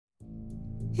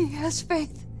He has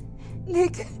faith.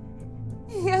 Nick,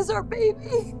 he has our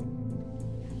baby.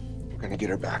 We're gonna get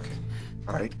her back,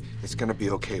 all right? It's gonna be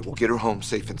okay. We'll get her home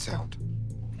safe and sound.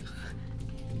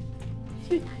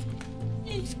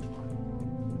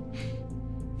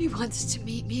 He wants to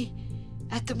meet me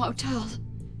at the motel.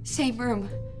 Same room.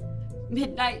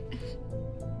 Midnight.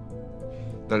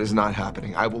 That is not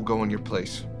happening. I will go in your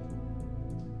place.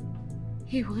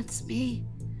 He wants me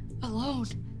alone.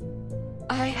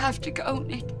 I have to go,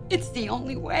 Nick. It's the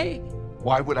only way.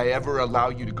 Why would I ever allow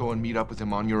you to go and meet up with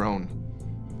him on your own?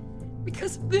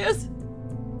 Because of this.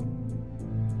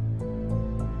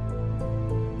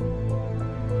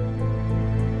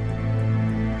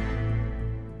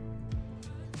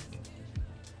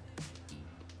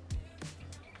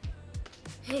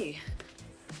 Hey,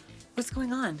 what's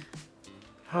going on?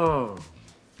 Oh,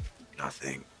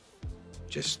 nothing.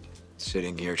 Just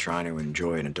sitting here trying to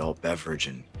enjoy an adult beverage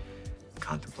and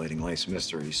contemplating life's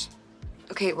mysteries.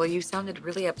 Okay, well, you sounded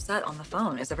really upset on the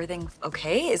phone. Is everything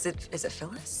okay? Is it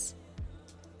Phyllis?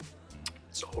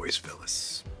 It's always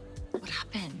Phyllis. What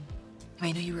happened?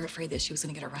 I know you were afraid that she was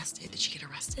gonna get arrested. Did she get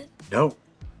arrested? No,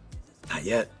 not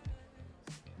yet.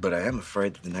 But I am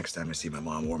afraid that the next time I see my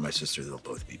mom or my sister, they'll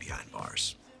both be behind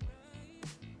bars.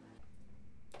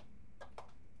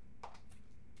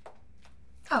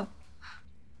 Oh.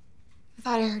 I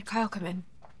thought I heard Kyle come in.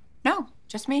 No,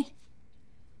 just me.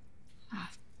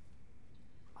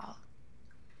 Well,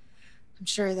 I'm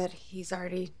sure that he's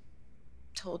already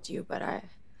told you, but I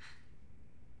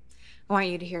want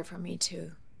you to hear from me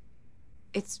too.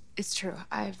 It's true.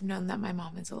 I've known that my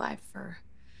mom is alive for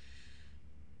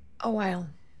a while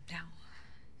now.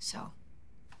 So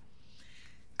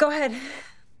go ahead.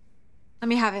 Let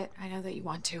me have it. I know that you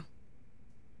want to.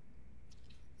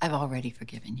 I've already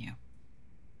forgiven you.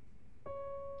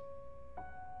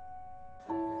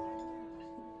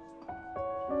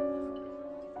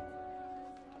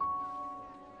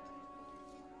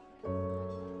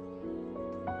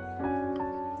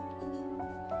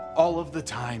 All of the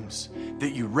times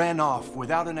that you ran off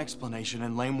without an explanation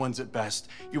and lame ones at best,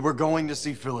 you were going to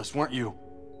see Phyllis, weren't you?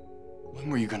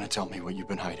 When were you gonna tell me what you've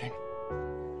been hiding?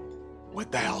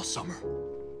 What the hell, Summer?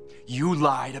 You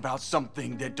lied about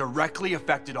something that directly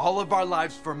affected all of our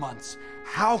lives for months.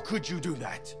 How could you do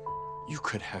that? You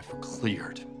could have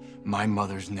cleared my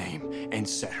mother's name and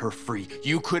set her free.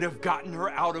 You could have gotten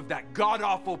her out of that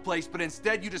god-awful place, but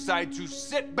instead you decided to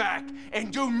sit back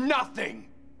and do nothing.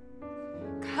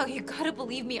 Kyle, you gotta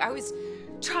believe me. I was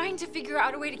trying to figure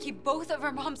out a way to keep both of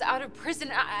our moms out of prison.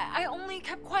 I only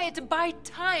kept quiet to buy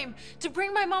time to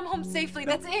bring my mom home safely.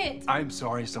 That's it. I'm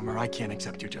sorry, Summer. I can't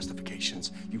accept your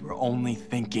justifications. You were only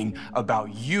thinking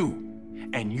about you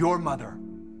and your mother.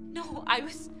 No, I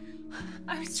was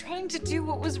trying to do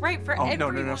what was right for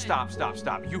everyone. No. Stop.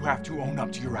 You have to own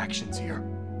up to your actions here.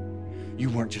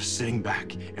 You weren't just sitting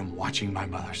back and watching my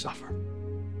mother suffer.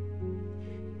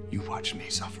 You watched me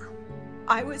suffer.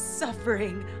 I was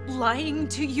suffering, lying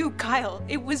to you, Kyle.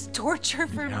 It was torture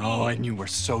for me. No, and you were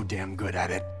so damn good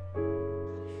at it.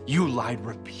 You lied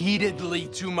repeatedly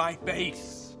to my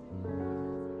face.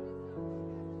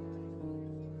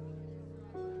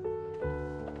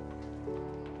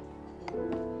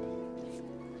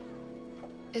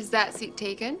 Is that seat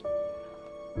taken?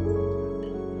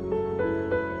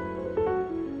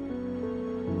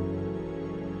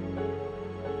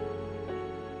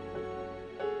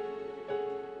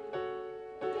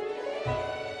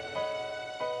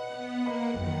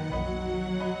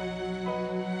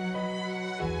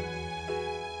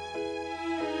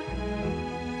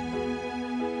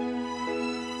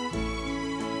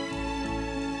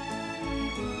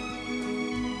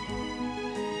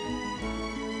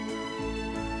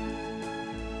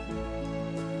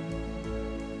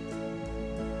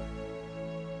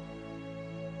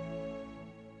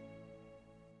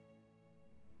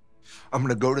 I'm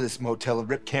gonna go to this motel and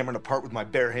rip Cameron apart with my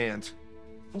bare hands.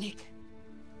 Nick,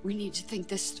 we need to think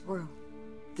this through.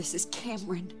 This is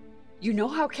Cameron. You know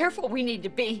how careful we need to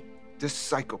be. This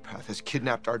psychopath has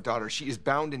kidnapped our daughter. She is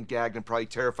bound and gagged and probably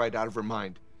terrified out of her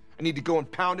mind. I need to go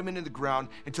and pound him into the ground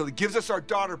until he gives us our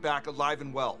daughter back alive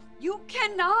and well. You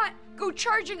cannot go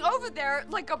charging over there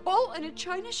like a bull in a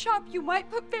china shop. You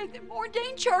might put Faith in more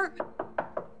danger.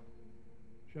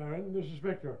 Sharon, this is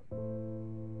Victor.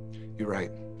 You're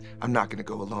right. I'm not gonna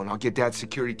go alone. I'll get Dad's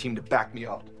security team to back me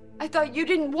up. I thought you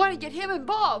didn't want to get him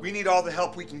involved. We need all the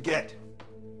help we can get.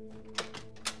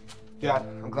 Dad,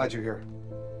 I'm glad you're here.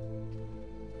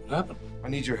 What happened? I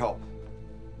need your help.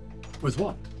 With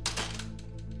what?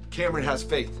 Cameron has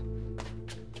Faith.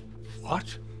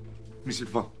 What? Miss your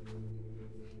phone.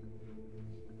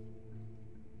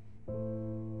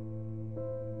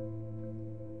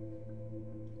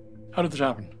 How did this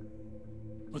happen?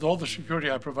 With all the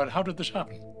security I provided, how did this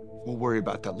happen? We'll worry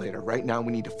about that later. Right now,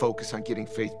 we need to focus on getting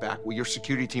Faith back. Will your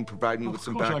security team provide me with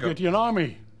some Of course, backup? I'll get you an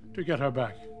army to get her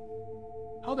back.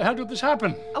 How the hell did this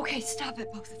happen? Okay, stop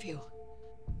it, both of you.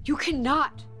 You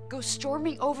cannot go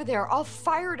storming over there all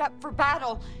fired up for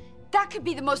battle. That could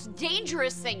be the most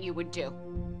dangerous thing you would do.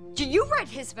 You read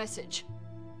his message.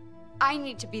 I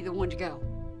need to be the one to go.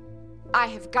 I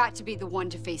have got to be the one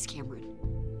to face Cameron.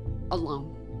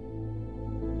 Alone.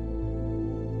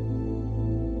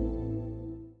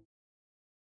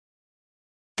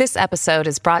 This episode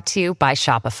is brought to you by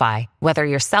Shopify. Whether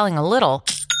you're selling a little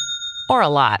or a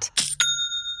lot,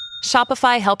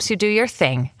 Shopify helps you do your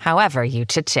thing, however you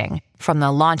cha-ching. From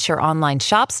the launch your online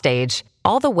shop stage,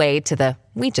 all the way to the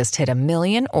we just hit 1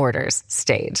 million orders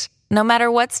stage. No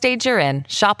matter what stage you're in,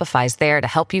 Shopify's there to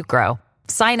help you grow.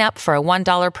 Sign up for a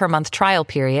 $1 per month trial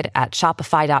period at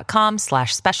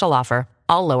shopify.com/special offer,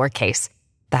 all lowercase.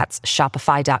 That's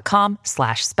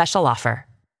shopify.com/special offer.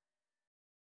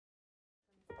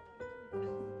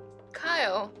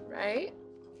 Kyle, right?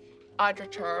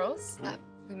 Audra Charles.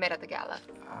 We met at the gala.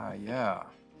 Yeah.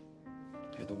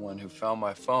 You're the one who found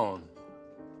my phone.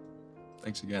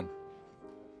 Thanks again.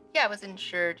 Yeah, I wasn't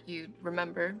sure you'd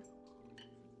remember,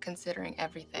 considering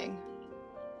everything.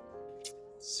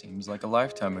 Seems like a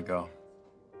lifetime ago.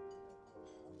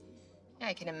 Yeah,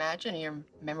 I can imagine your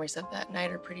memories of that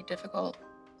night are pretty difficult,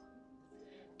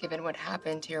 given what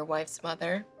happened to your wife's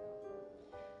mother.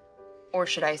 Or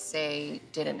should I say,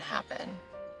 didn't happen.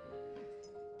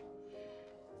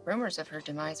 Rumors of her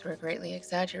demise were greatly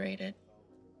exaggerated.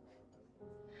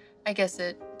 I guess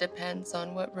it depends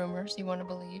on what rumors you want to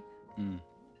believe.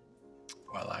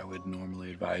 Well, I would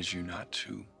normally advise you not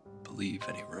to believe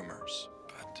any rumors,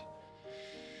 but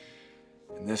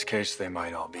in this case, they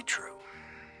might all be true.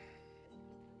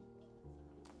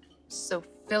 So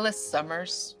Phyllis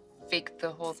Summers faked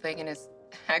the whole thing and is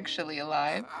actually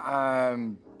alive?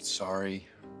 I'm sorry,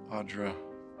 Audra.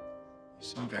 You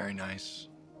seem very nice,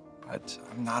 but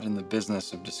I'm not in the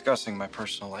business of discussing my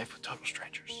personal life with total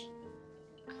strangers.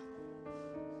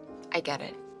 I get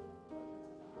it.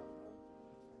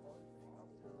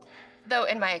 Though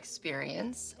in my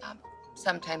experience,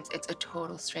 sometimes it's a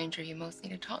total stranger you most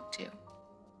need to talk to.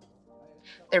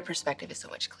 Their perspective is so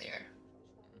much clearer.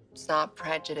 It's not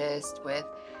prejudiced with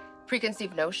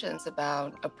preconceived notions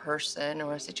about a person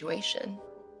or a situation.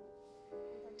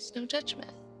 There's no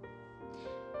judgment.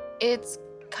 It's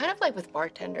kind of like with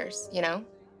bartenders, you know?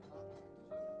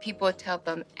 People tell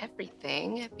them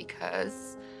everything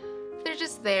because they're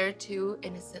just there to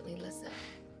innocently listen.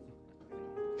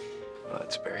 Well,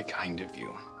 that's very kind of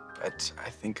you, but I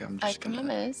think I'm just I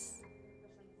promise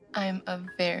I'm a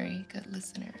very good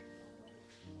listener.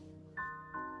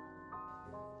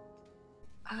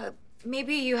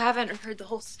 Maybe you haven't heard the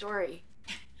whole story.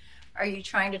 Are you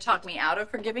trying to talk me out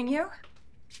of forgiving you?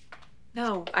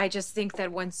 No, I just think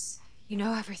that once you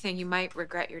know everything, you might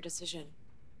regret your decision.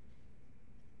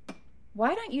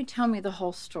 Why don't you tell me the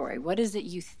whole story? What is it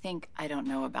you think I don't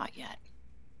know about yet?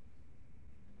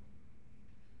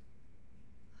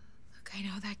 Look, I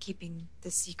know that keeping the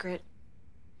secret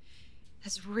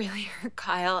has really hurt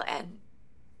Kyle and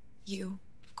you,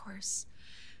 of course.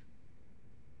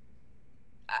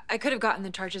 I could have gotten the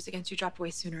charges against you dropped way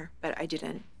sooner, but I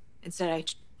didn't. Instead, I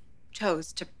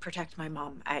chose to protect my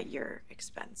mom at your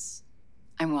expense.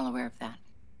 I'm well aware of that.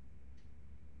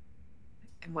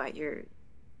 And what, you're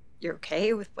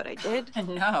okay with what I did?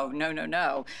 No.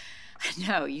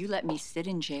 No, you let me sit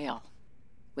in jail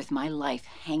with my life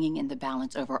hanging in the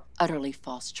balance over utterly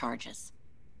false charges.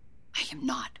 I am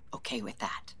not okay with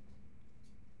that.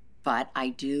 But I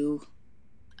do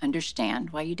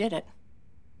understand why you did it.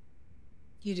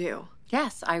 You do?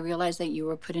 Yes, I realize that you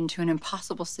were put into an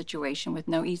impossible situation with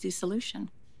no easy solution.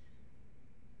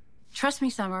 Trust me,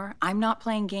 Summer, I'm not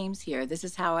playing games here. This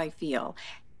is how I feel.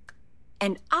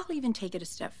 And I'll even take it a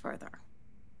step further.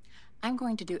 I'm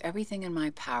going to do everything in my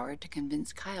power to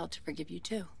convince Kyle to forgive you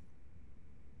too.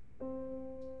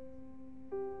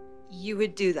 You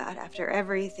would do that after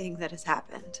everything that has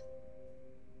happened.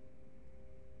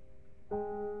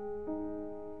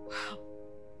 Wow.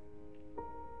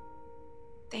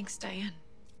 Thanks, Diane.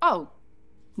 Oh,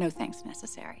 no thanks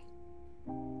necessary.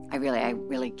 I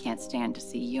really can't stand to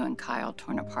see you and Kyle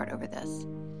torn apart over this.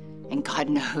 And God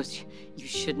knows you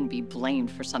shouldn't be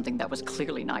blamed for something that was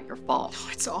clearly not your fault. No,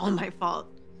 it's all my fault.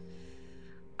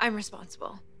 I'm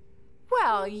responsible.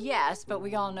 Well, yes, but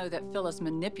we all know that Phyllis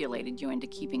manipulated you into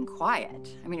keeping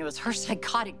quiet. I mean, it was her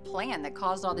psychotic plan that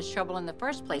caused all this trouble in the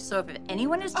first place. So if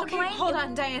anyone is to blame... Okay, hold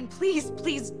on, Diane. Please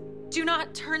do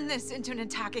not turn this into an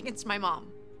attack against my mom.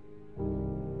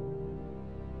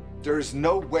 There's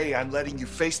no way I'm letting you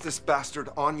face this bastard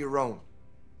on your own.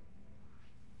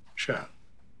 Sharon,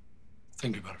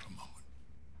 think about it for a moment.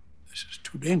 This is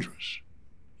too dangerous.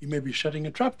 He may be setting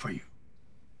a trap for you.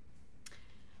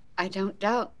 I don't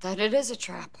doubt that it is a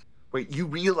trap. Wait, you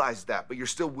realize that, but you're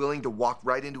still willing to walk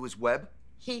right into his web?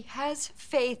 He has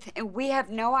faith, and we have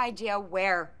no idea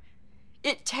where.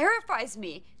 It terrifies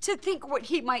me to think what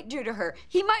he might do to her.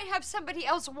 He might have somebody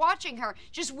else watching her,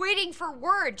 just waiting for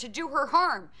word to do her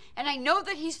harm. And I know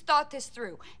that he's thought this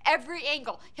through. Every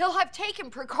angle. He'll have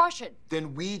taken precaution.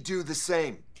 Then we do the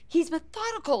same. He's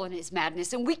methodical in his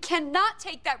madness, and we cannot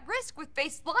take that risk with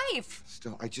Faith's life.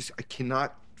 Still, I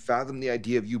cannot fathom the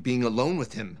idea of you being alone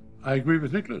with him. I agree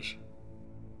with Nicholas.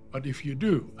 But if you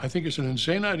do, I think it's an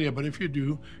insane idea, but if you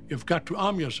do, you've got to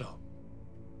arm yourself.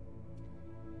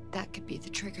 That could be the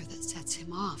trigger that sets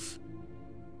him off.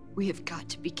 We have got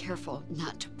to be careful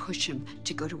not to push him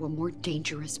to go to a more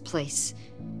dangerous place.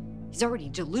 He's already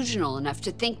delusional enough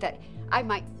to think that I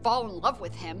might fall in love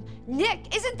with him.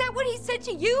 Nick, isn't that what he said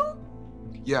to you?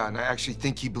 Yeah, and I actually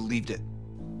think he believed it.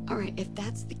 All right, if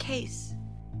that's the case,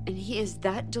 and he is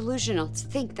that delusional to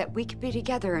think that we could be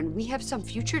together and we have some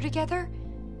future together,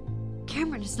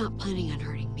 Cameron is not planning on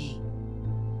hurting me.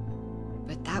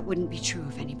 But that wouldn't be true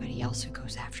of anybody else who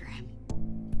goes after him.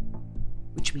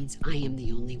 Which means I am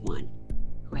the only one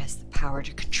who has the power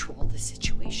to control the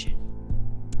situation.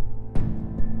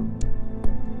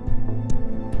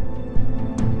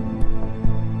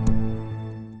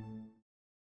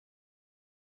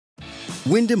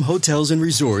 Wyndham Hotels &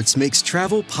 Resorts makes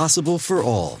travel possible for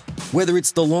all. Whether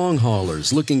it's the long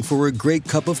haulers looking for a great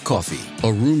cup of coffee,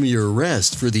 a roomier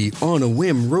rest for the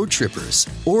on-a-whim road trippers,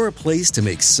 or a place to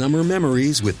make summer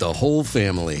memories with the whole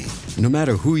family. No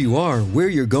matter who you are, where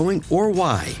you're going, or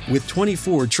why, with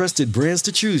 24 trusted brands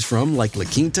to choose from like La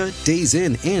Quinta, Days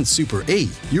Inn, and Super 8,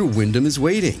 your Wyndham is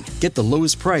waiting. Get the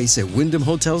lowest price at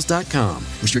WyndhamHotels.com.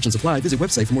 Restrictions apply. Visit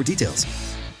website for more details.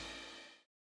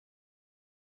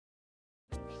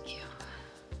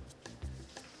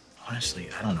 Honestly,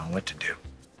 I don't know what to do.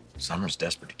 Summer's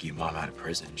desperate to keep Mom out of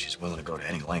prison. She's willing to go to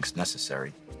any lengths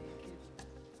necessary.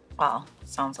 Well,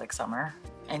 sounds like Summer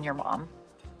and your mom.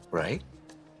 Right?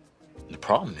 The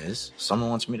problem is, Summer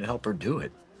wants me to help her do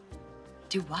it.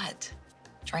 Do what?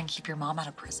 Try and keep your mom out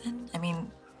of prison? I mean,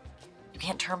 you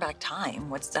can't turn back time.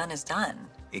 What's done is done.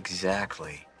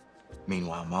 Exactly.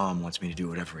 Meanwhile, Mom wants me to do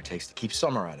whatever it takes to keep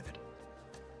Summer out of it.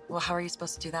 Well, how are you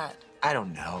supposed to do that? I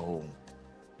don't know.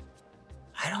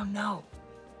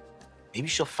 Maybe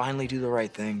she'll finally do the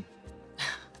right thing.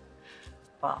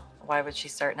 Well, why would she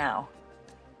start now?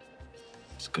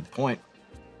 It's a good point.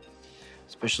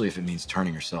 Especially if it means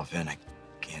turning herself in. I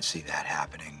can't see that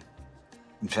happening.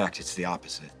 In fact, it's the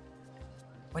opposite.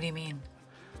 What do you mean?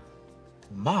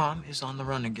 Mom is on the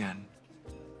run again.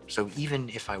 So even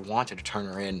if I wanted to turn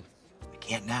her in, I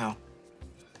can't now.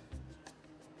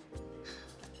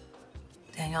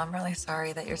 Daniel, I'm really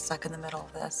sorry that you're stuck in the middle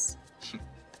of this.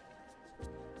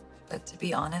 But to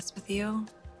be honest with you,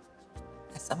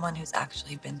 as someone who's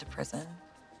actually been to prison,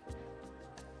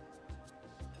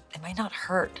 it might not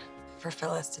hurt for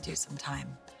Phyllis to do some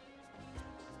time.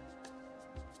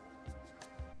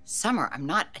 Summer, I'm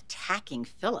not attacking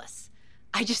Phyllis.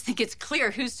 I just think it's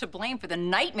clear who's to blame for the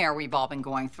nightmare we've all been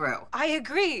going through. I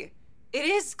agree. It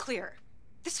is clear.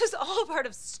 This was all part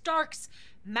of Stark's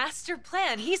master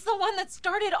plan. He's the one that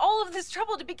started all of this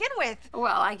trouble to begin with.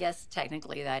 Well, I guess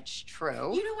technically that's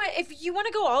true. You know what? If you want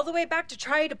to go all the way back to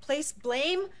try to place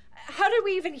blame, how did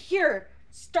we even hear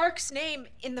Stark's name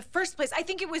in the first place? I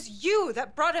think it was you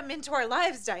that brought him into our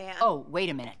lives, Diane. Oh,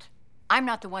 wait a minute. I'm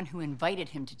not the one who invited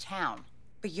him to town.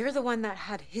 But you're the one that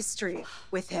had history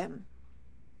with him.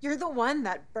 You're the one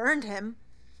that burned him.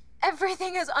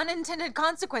 Everything has unintended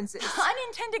consequences.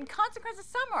 Unintended consequences,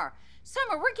 Summer.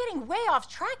 Summer, we're getting way off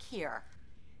track here.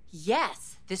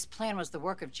 Yes, this plan was the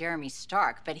work of Jeremy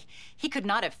Stark, but he could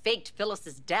not have faked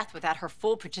Phyllis's death without her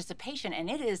full participation, and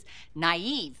it is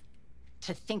naive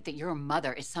to think that your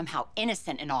mother is somehow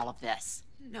innocent in all of this.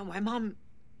 No, my mom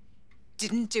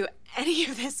didn't do any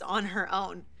of this on her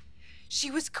own. She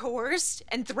was coerced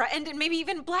and threatened and maybe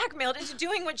even blackmailed into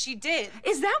doing what she did.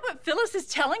 Is that what Phyllis is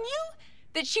telling you?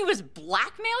 That she was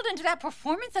blackmailed into that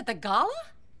performance at the gala?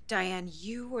 Diane,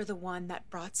 you were the one that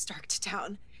brought Stark to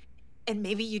town. And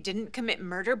maybe you didn't commit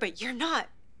murder, but you're not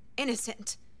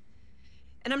innocent.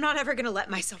 And I'm not ever gonna let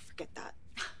myself forget that.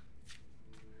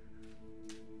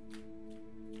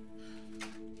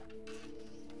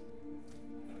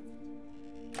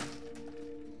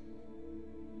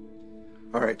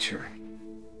 All right, sure.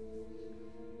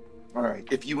 All right,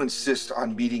 if you insist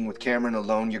on meeting with Cameron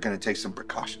alone, you're gonna take some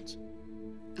precautions.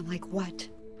 Like what?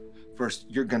 First,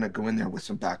 you're gonna go in there with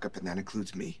some backup, and that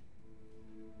includes me.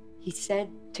 He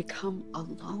said to come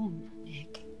alone,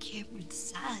 Nick. Cameron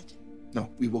said. No,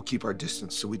 we will keep our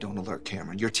distance so we don't alert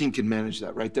Cameron. Your team can manage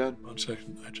that, right, Dad? 1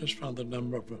 second. I just found the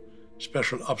number of a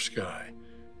special ops guy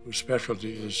whose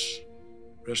specialty is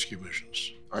rescue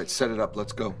missions. All right, set it up.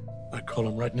 Let's go. I call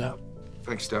him right now.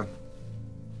 Thanks, Dad.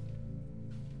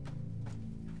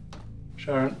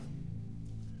 Sharon.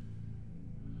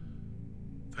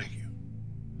 Thank you.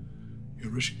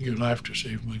 You're risking your life to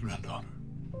save my granddaughter.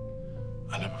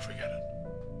 I'll never forget it.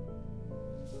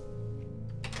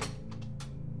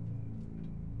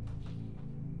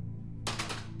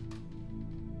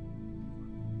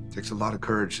 Takes a lot of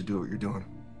courage to do what you're doing.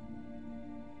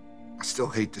 I still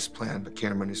hate this plan, but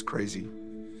Cameron is crazy.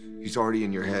 He's already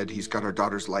in your head. He's got our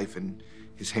daughter's life in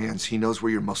his hands. He knows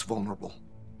where you're most vulnerable.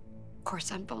 Of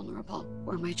course I'm vulnerable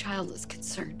where my child is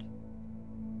concerned.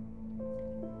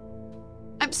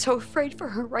 I'm so afraid for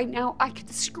her right now, I could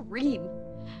scream.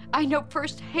 I know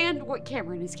firsthand what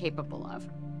Cameron is capable of.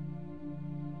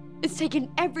 It's taken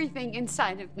everything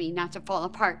inside of me not to fall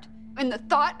apart. And the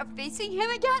thought of facing him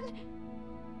again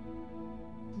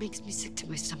makes me sick to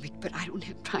my stomach, but I don't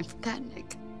have time for that,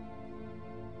 Nick.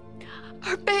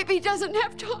 Our baby doesn't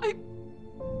have time.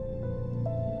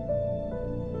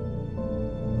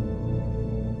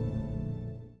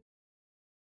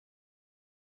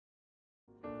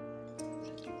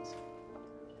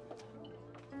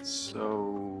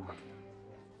 So,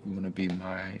 you want to be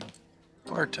my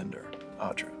bartender,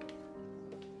 Audra?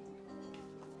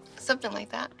 Something like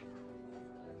that.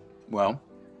 Well,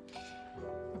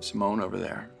 I have Simone over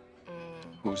there,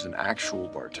 who's an actual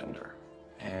bartender,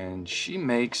 and she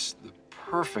makes the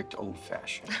perfect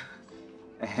old-fashioned.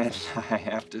 And I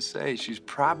have to say, she's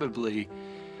probably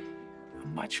a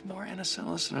much more innocent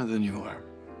listener than you are.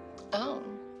 Oh.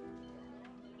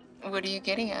 What are you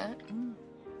getting at? I'm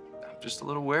just a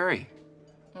little wary.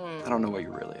 I don't know what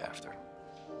you're really after.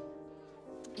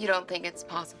 You don't think it's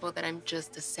possible that I'm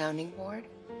just a sounding board?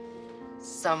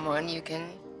 Someone you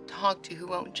can talk to who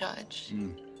won't judge?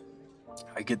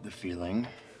 I get the feeling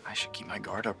I should keep my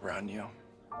guard up around you.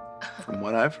 From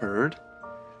what I've heard,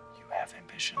 you have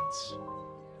ambitions.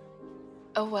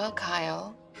 Oh, well,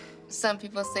 Kyle. Some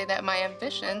people say that my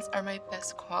ambitions are my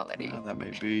best quality. Well, that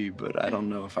may be, but I don't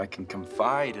know if I can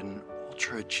confide in an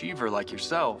ultra-achiever like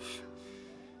yourself.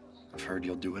 I've heard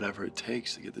you'll do whatever it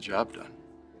takes to get the job done.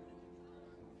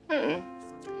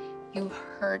 You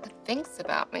heard things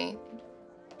about me.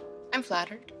 I'm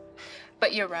flattered.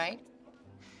 But you're right.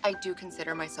 I do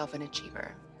consider myself an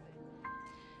achiever.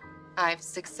 I've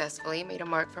successfully made a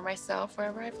mark for myself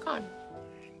wherever I've gone.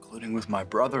 Including with my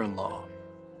brother-in-law,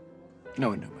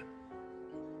 Noah Newman.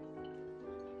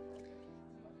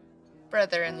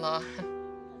 Brother-in-law.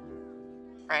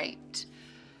 Right.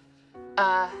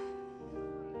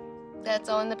 That's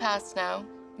all in the past now.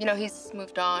 You know, he's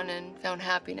moved on and found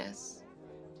happiness.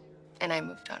 And I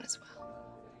moved on as well.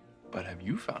 But have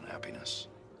you found happiness?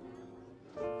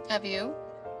 Have you?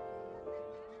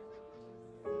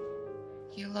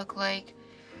 You look like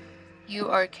you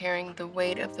are carrying the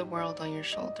weight of the world on your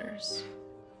shoulders.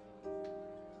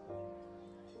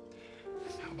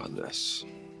 How about this?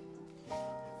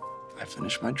 I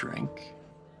finish my drink,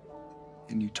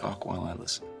 and you talk while I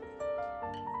listen.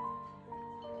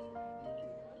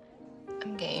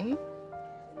 I'm game.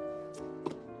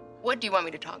 What do you want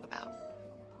me to talk about?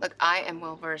 Look, I am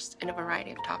well-versed in a variety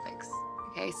of topics,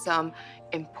 okay? Some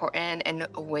important and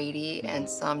weighty, and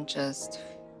some just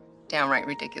downright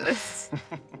ridiculous.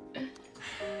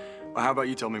 Well, how about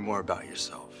you tell me more about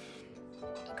yourself?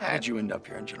 Okay. How did you end up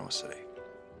here in Genoa City?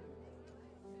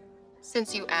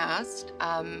 Since you asked,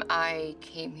 I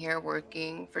came here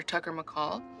working for Tucker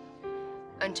McCall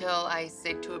until I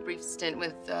sigged to a brief stint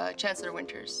with Chancellor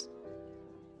Winters.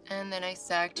 And then I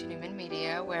sagged to Newman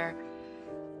Media, where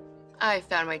I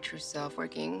found my true self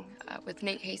working with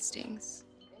Nate Hastings.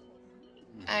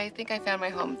 I think I found my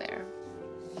home there.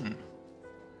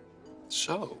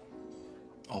 So,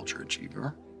 ultra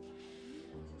achiever,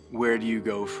 where do you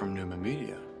go from Newman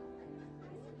Media?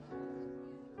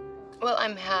 Well,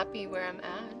 I'm happy where I'm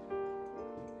at,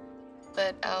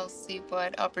 but I'll see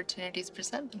what opportunities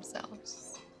present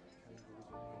themselves.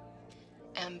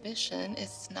 Ambition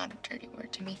is not a dirty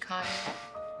word to me, Kyle.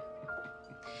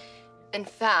 In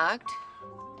fact,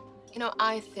 you know,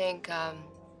 I think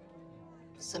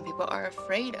some people are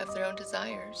afraid of their own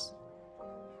desires.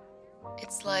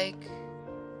 It's like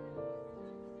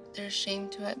they're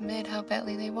ashamed to admit how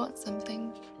badly they want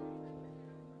something.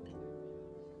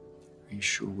 Are you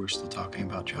sure we're still talking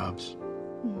about jobs?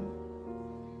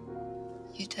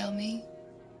 You tell me.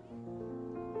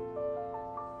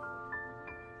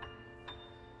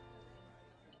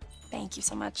 Thank you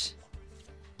so much.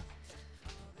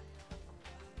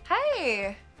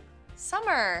 Hey,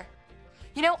 Summer.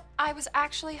 You know, I was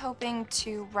actually hoping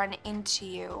to run into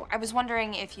you. I was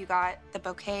wondering if you got the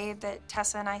bouquet that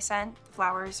Tessa and I sent, the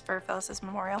flowers for Phyllis's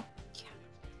memorial. Yeah,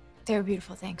 they were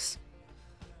beautiful, thanks.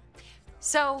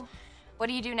 So, what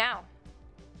do you do now?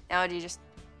 Now, do you just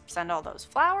send all those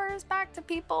flowers back to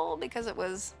people because it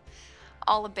was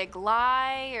all a big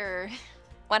lie, or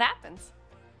what happens?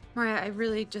 Mariah, I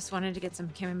really just wanted to get some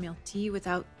chamomile tea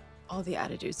without all the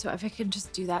attitude, so if I could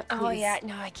just do that, please. Oh, yeah,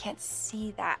 no, I can't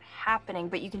see that happening,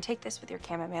 but you can take this with your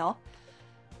chamomile.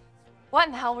 What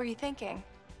in the hell were you thinking?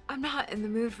 I'm not in the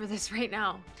mood for this right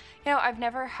now. You know, I've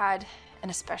never had an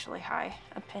especially high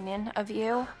opinion of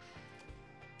you,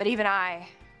 but even I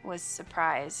was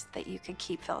surprised that you could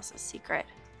keep Phyllis's secret,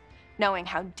 knowing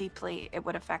how deeply it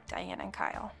would affect Diane and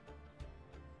Kyle.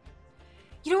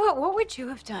 You know what? What would you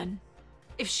have done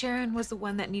if Sharon was the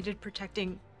one that needed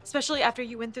protecting, especially after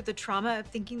you went through the trauma of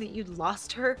thinking that you'd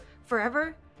lost her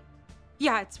forever?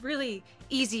 Yeah, it's really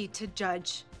easy to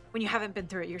judge when you haven't been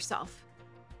through it yourself.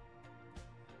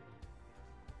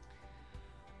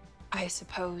 I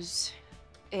suppose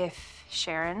if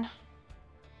Sharon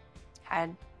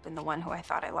had been the one who I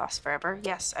thought I lost forever,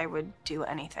 yes, I would do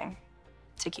anything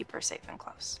to keep her safe and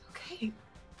close. Okay.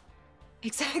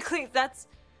 Exactly. That's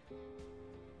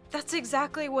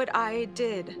exactly what I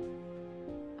did.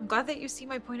 I'm glad that you see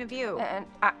my point of view. And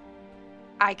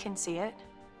I can see it,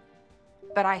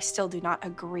 but I still do not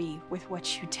agree with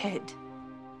what you did.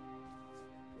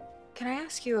 Can I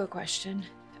ask you a question?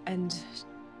 And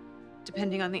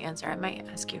depending on the answer, I might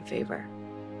ask you a favor.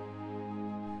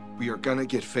 We are gonna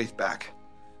get Faith back.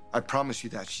 I promise you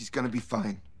that. She's gonna be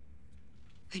fine.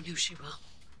 I know she will.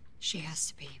 She has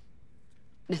to be.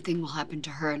 Nothing will happen to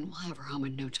her, and we'll have her home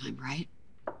in no time, right?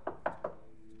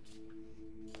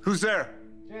 Who's there?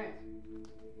 James.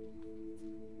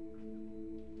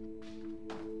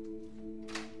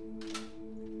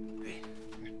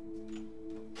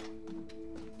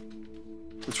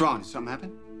 What's wrong? Did something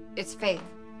happen? It's Faith.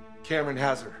 Cameron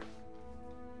has her.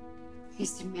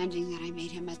 He's demanding that I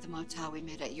meet him at the motel we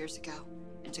met at years ago,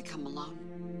 and to come alone.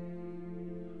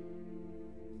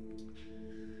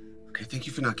 Okay, thank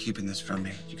you for not keeping this from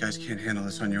me. You guys can't handle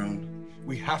this on your own.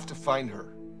 We have to find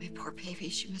her. My poor baby,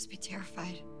 she must be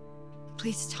terrified.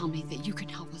 Please tell me that you can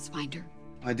help us find her.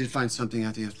 I did find something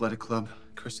at the athletic club.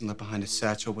 Kristen left behind a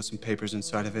satchel with some papers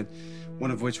inside of it,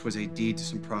 one of which was a deed to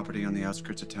some property on the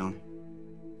outskirts of town.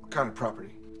 What kind of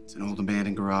property? It's an old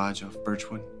abandoned garage off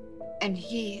Birchwood. And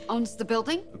he owns the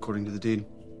building? According to the deed.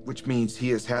 Which means he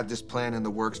has had this plan in the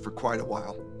works for quite a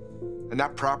while. And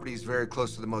that property is very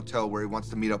close to the motel where he wants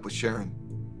to meet up with Sharon.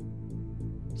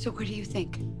 So what do you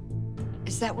think?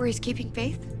 Is that where he's keeping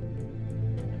Faith?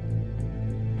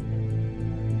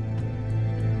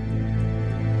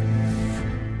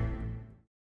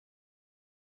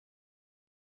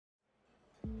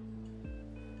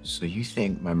 So you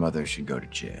think my mother should go to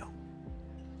jail?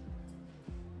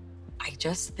 I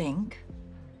just think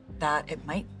that it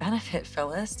might benefit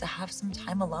Phyllis to have some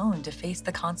time alone to face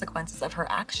the consequences of her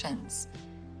actions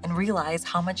and realize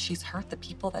how much she's hurt the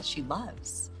people that she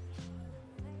loves.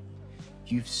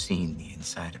 You've seen the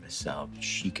inside of a cell, but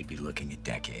she could be looking at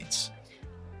decades.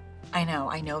 I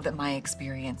know that my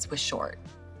experience was short,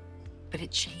 but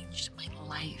it changed my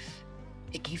life.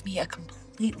 It gave me a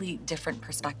completely different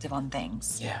perspective on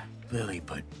things. Yeah, Lily,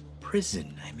 but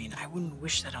prison, I mean, I wouldn't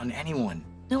wish that on anyone.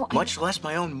 No, much less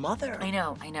my own mother. I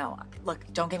know. Look,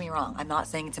 don't get me wrong. I'm not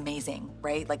saying it's amazing,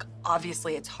 right? Like,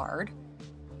 obviously it's hard.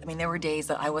 I mean, there were days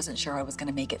that I wasn't sure I was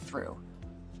gonna make it through.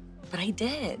 But I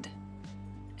did.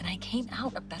 And I came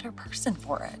out a better person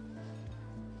for it.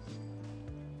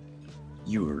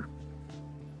 You were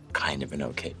kind of an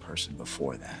okay person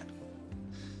before that.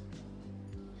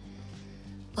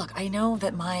 Look, I know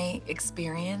that my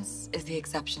experience is the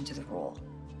exception to the rule.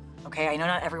 Okay, I know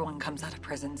not everyone comes out of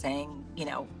prison saying, you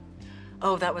know,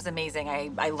 oh, that was amazing,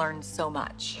 I learned so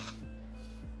much.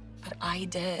 But I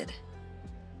did.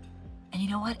 And you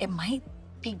know what? It might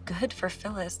be good for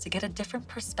Phyllis to get a different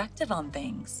perspective on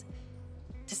things.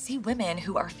 To see women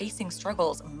who are facing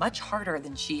struggles much harder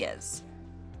than she is,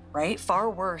 right? Far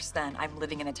worse than I'm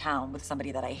living in a town with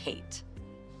somebody that I hate.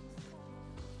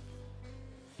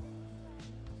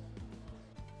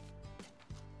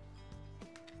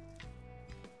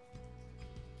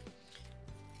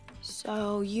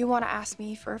 So you want to ask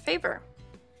me for a favor?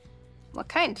 What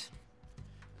kind?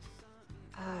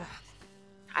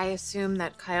 I assume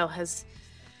that Kyle has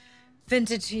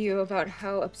vented to you about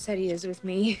how upset he is with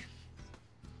me.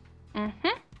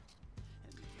 Mm-hmm.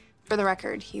 For the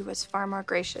record, he was far more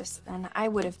gracious than I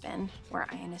would have been were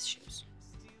I in his shoes.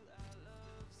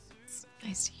 It's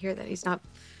nice to hear that he's not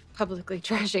publicly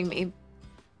trashing me,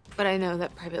 but I know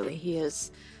that privately he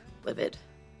is livid.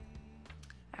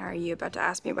 Are you about to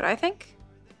ask me what I think?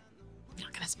 I'm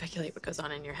not gonna speculate what goes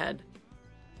on in your head.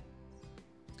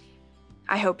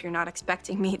 I hope you're not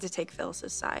expecting me to take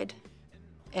Phyllis's side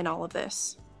in all of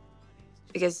this.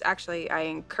 Because actually, I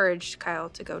encouraged Kyle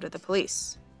to go to the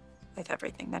police with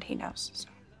everything that he knows. So.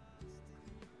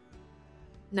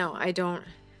 No, I don't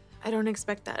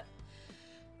expect that.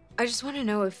 I just want to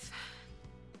know if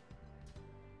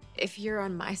you're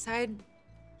on my side,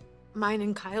 mine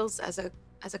and Kyle's as a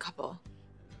couple.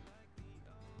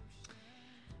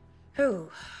 Who?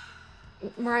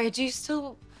 Mariah, do you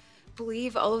still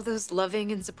believe all of those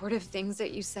loving and supportive things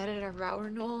that you said at our vow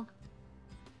renewal?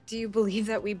 Do you believe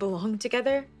that we belong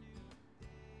together?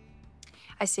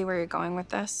 I see where you're going with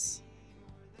this.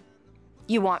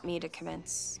 You want me to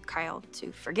convince Kyle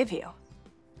to forgive you.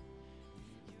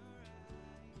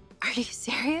 Are you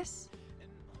serious?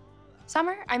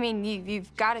 Summer? I mean,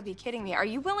 you've got to be kidding me. Are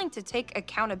you willing to take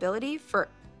accountability for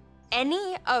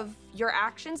any of your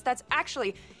actions? That's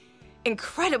actually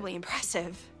incredibly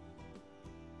impressive.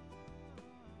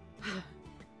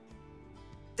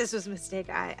 This was a mistake.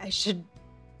 I should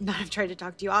not have tried to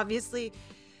talk to you. Obviously,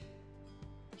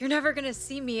 you're never gonna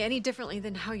see me any differently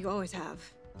than how you always have.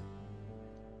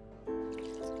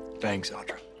 Thanks,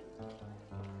 Audra.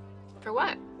 For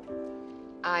what?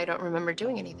 I don't remember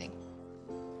doing anything.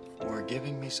 For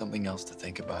giving me something else to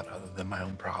think about other than my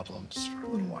own problems for a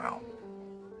little while.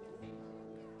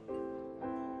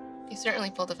 You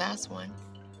certainly pulled a fast one.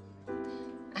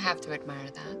 I have to admire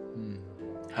that.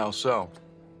 How so?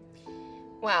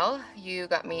 Well, you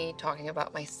got me talking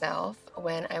about myself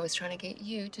when I was trying to get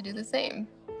you to do the same.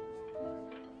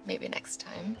 Maybe next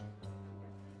time.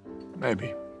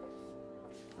 Maybe.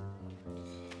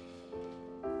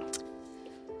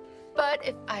 But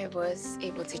if I was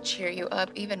able to cheer you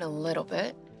up even a little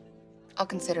bit, I'll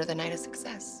consider the night a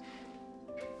success.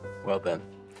 Well then,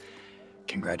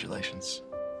 congratulations.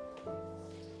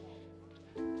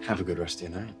 Have a good rest of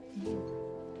your night.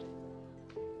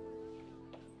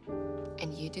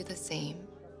 And you do the same.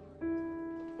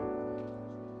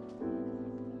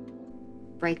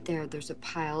 Right there's a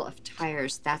pile of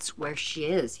tires. That's where she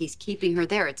is. He's keeping her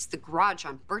there. It's the garage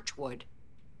on Birchwood.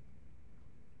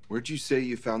 Where'd you say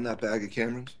you found that bag of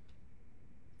Cameron's?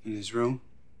 In his room,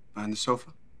 behind the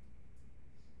sofa.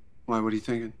 Why, what are you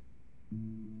thinking?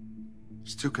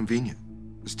 It's too convenient.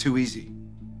 It's too easy.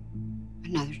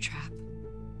 Another trap.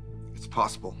 It's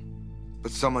possible.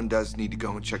 But someone does need to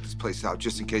go and check this place out,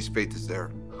 just in case Faith is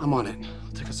there. I'm on it.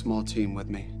 I'll take a small team with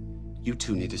me. You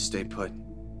two need to stay put,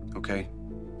 okay?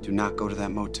 Do not go to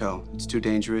that motel. It's too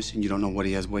dangerous, and you don't know what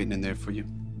he has waiting in there for you.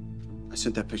 I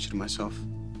sent that picture to myself.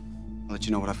 I'll let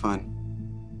you know what I find.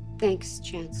 Thanks,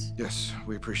 Chance. Yes,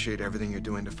 we appreciate everything you're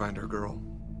doing to find our girl.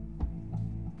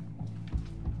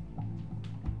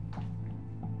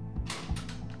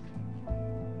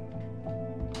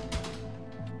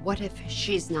 What if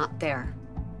she's not there?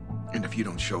 And if you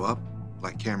don't show up,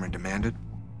 like Cameron demanded?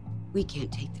 We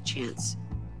can't take the chance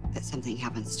that something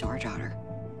happens to our daughter.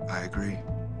 I agree.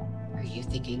 Are you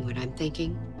thinking what I'm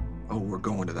thinking? Oh, we're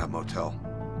going to that motel.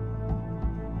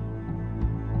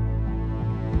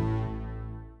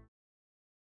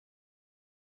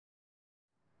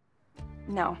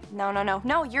 No,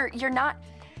 you're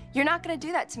not gonna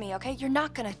do that to me, okay? You're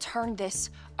not gonna turn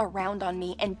this around on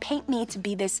me and paint me to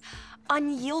be this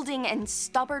unyielding and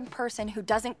stubborn person who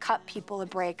doesn't cut people a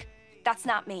break. That's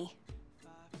not me.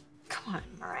 Come on,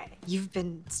 Mariah. You've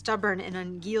been stubborn and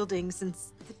unyielding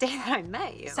since the day that I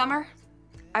met you. Summer,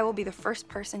 I will be the first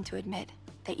person to admit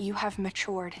that you have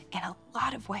matured in a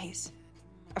lot of ways.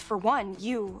 For one,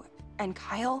 you and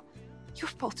Kyle, you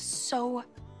were both so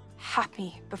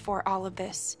happy before all of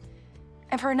this.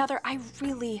 And for another, I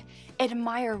really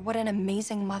admire what an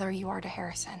amazing mother you are to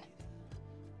Harrison.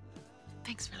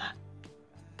 Thanks for that.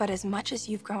 But as much as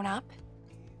you've grown up,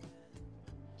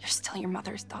 you're still your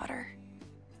mother's daughter.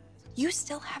 You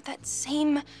still have that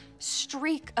same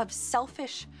streak of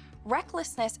selfish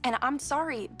recklessness, and I'm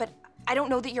sorry, but I don't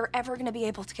know that you're ever gonna be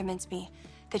able to convince me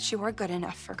that you are good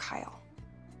enough for Kyle.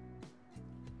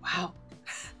 Wow.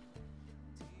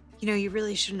 You know, you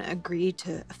really shouldn't agree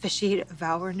to officiate a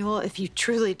vow renewal if you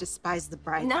truly despise the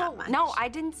bride that much. No, I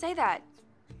didn't say that.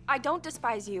 I don't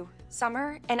despise you,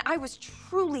 Summer, and I was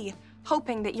truly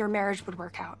hoping that your marriage would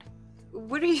work out.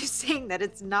 What are you saying, that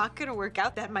it's not gonna work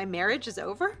out, that my marriage is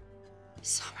over?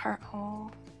 Summer,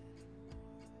 oh.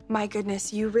 My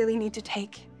goodness, you really need to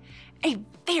take a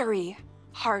very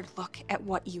hard look at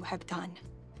what you have done.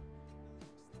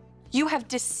 You have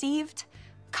deceived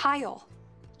Kyle.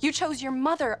 You chose your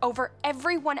mother over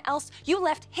everyone else. You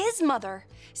left his mother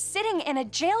sitting in a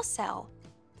jail cell.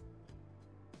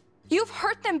 You've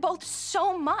hurt them both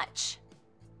so much.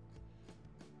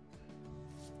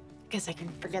 Guess I can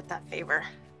forget that favor.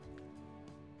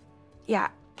 Yeah,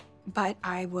 but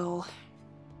I will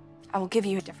give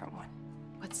you a different one.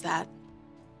 What's that?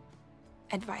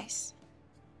 Advice.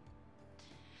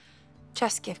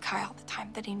 Just give Kyle the time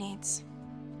that he needs.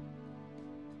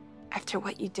 After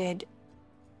what you did,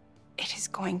 it is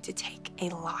going to take a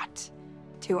lot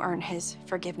to earn his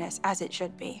forgiveness, as it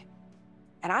should be.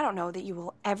 And I don't know that you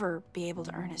will ever be able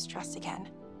to earn his trust again.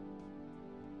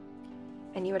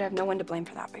 And you would have no one to blame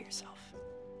for that but yourself.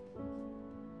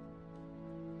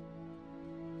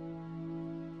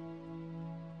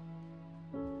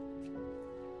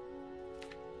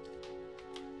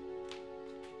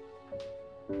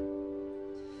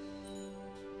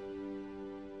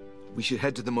 We should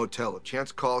head to the motel. If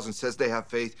Chance calls and says they have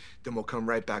faith, then we'll come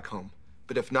right back home.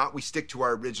 But if not, we stick to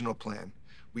our original plan.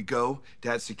 We go,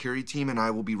 Dad's security team and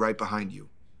I will be right behind you.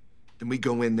 Then we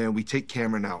go in there, we take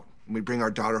Cameron out, and we bring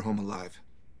our daughter home alive.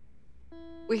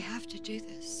 We have to do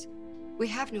this. We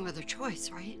have no other choice,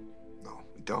 right? No,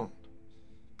 we don't.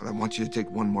 But I want you to take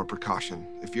one more precaution.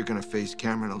 If you're gonna face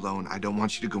Cameron alone, I don't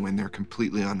want you to go in there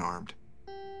completely unarmed.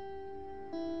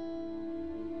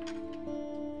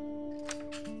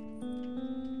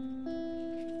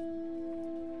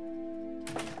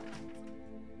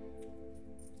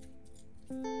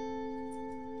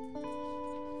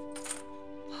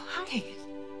 Hi,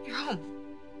 you're home.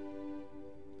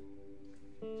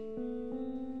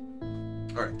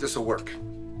 All right, this'll work.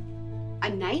 A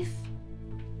knife?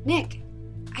 Nick,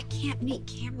 I can't meet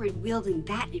Cameron wielding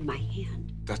that in my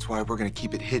hand. That's why we're gonna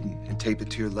keep it hidden and tape it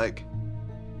to your leg.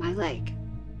 My leg.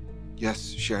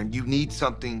 Yes, Sharon, you need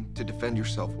something to defend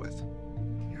yourself with.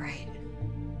 You're right.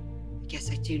 I guess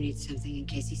I do need something in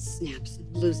case he snaps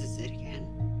and loses it again.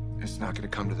 It's not gonna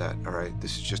come to that, all right?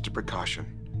 This is just a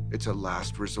precaution. It's a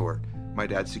last resort. My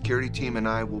dad's security team and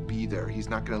I will be there. He's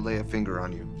not gonna lay a finger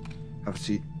on you. Have a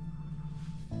seat.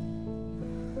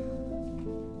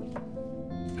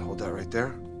 Hold that right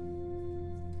there.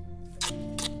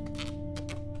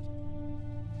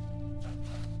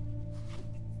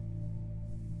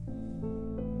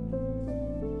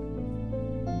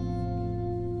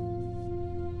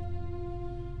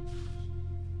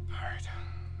 All right.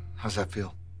 How's that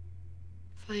feel?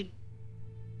 Fine.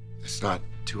 It's not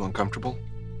too uncomfortable?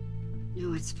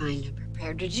 No, it's fine. I'm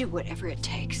prepared to do whatever it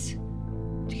takes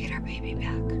to get our baby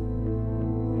back.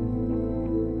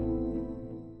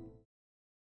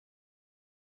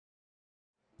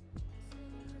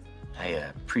 I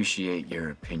appreciate your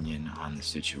opinion on the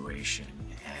situation,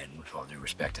 and with all due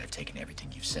respect, I've taken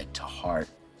everything you've said to heart.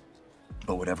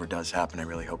 But whatever does happen, I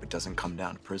really hope it doesn't come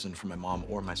down to prison for my mom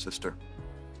or my sister.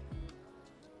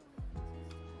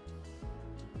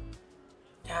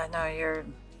 Yeah, no, you're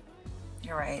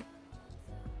right.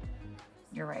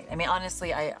 You're right. I mean,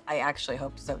 honestly, I actually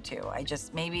hope so too. I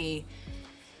just maybe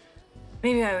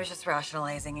I was just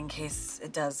rationalizing in case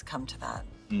it does come to that.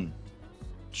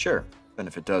 Sure. And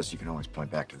if it does, you can always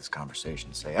point back to this conversation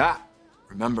and say,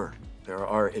 remember, there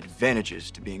are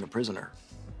advantages to being a prisoner.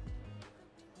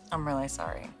 I'm really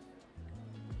sorry.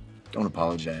 Don't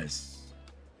apologize.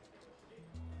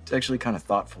 It's actually kind of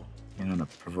thoughtful, in a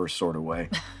perverse sort of way.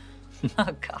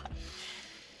 Oh, God.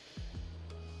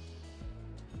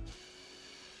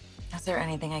 Is there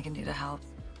anything I can do to help?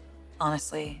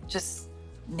 Honestly, just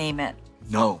name it.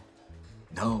 No.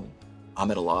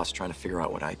 I'm at a loss trying to figure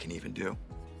out what I can even do.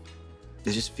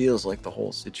 It just feels like the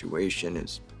whole situation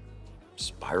is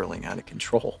spiraling out of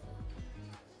control.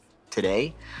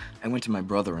 Today, I went to my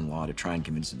brother-in-law to try and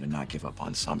convince him to not give up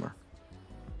on Summer.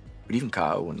 But even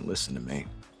Kyle wouldn't listen to me.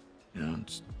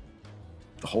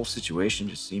 The whole situation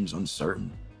just seems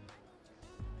uncertain.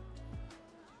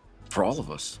 For all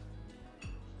of us.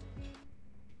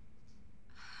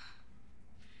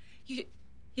 You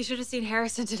should have seen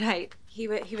Harrison tonight. He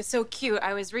was so cute.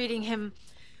 I was reading him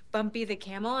Bumpy the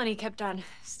Camel, and he kept on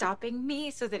stopping me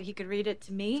so that he could read it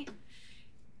to me.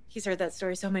 He's heard that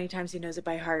story so many times he knows it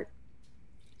by heart.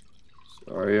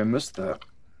 Sorry, I missed that.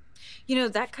 You know,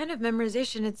 that kind of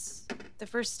memorization, it's the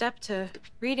first step to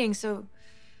reading, so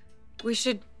we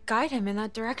should guide him in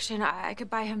that direction. I could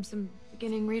buy him some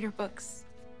beginning reader books.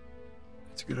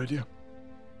 That's a good idea.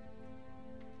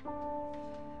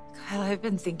 Kyle, I've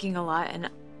been thinking a lot, and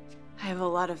I have a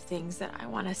lot of things that I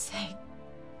want to say.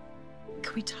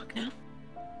 Can we talk now?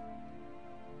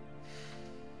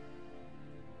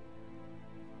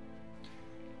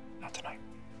 Not tonight.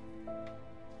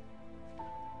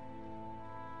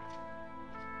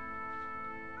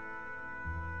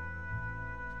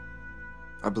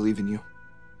 I believe in you.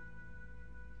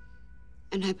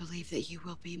 And I believe that you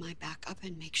will be my backup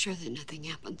and make sure that nothing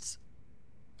happens.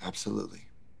 Absolutely.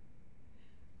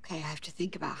 Okay, I have to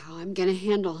think about how I'm gonna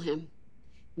handle him.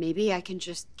 Maybe I can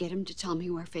just get him to tell me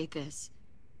where Faith is.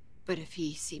 But if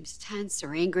he seems tense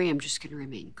or angry, I'm just gonna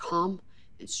remain calm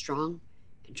and strong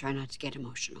and try not to get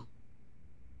emotional.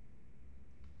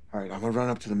 All right, I'm gonna run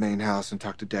up to the main house and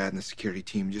talk to Dad and the security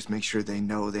team. Just make sure they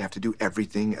know they have to do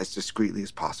everything as discreetly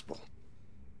as possible.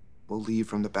 We'll leave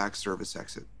from the back service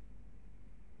exit.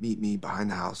 Meet me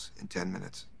behind the house in 10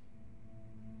 minutes.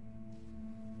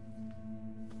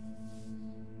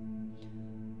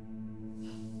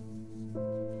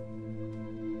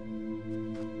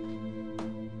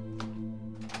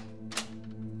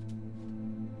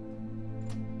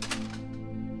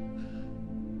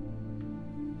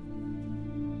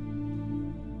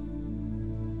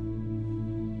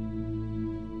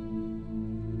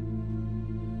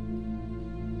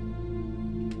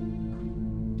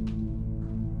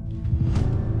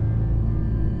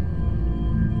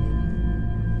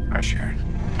 Hi, Sharon.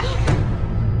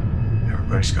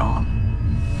 Everybody's gone.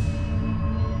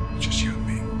 It's just you and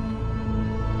me.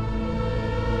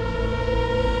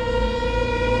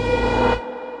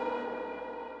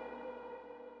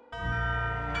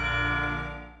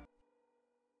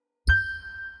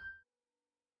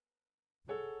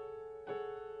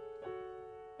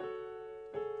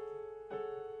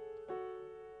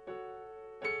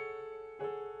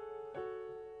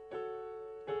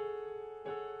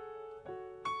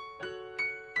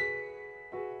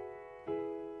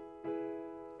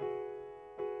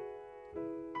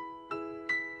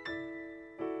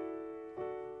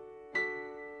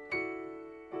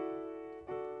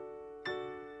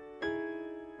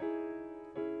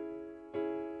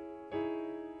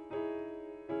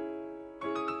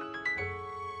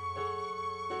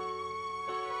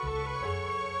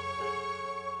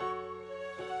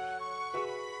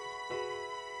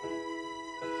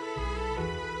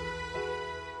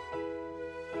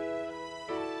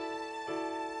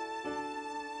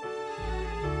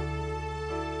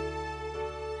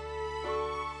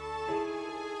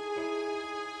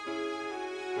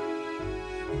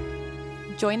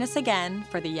 Join us again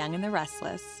for The Young and the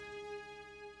Restless.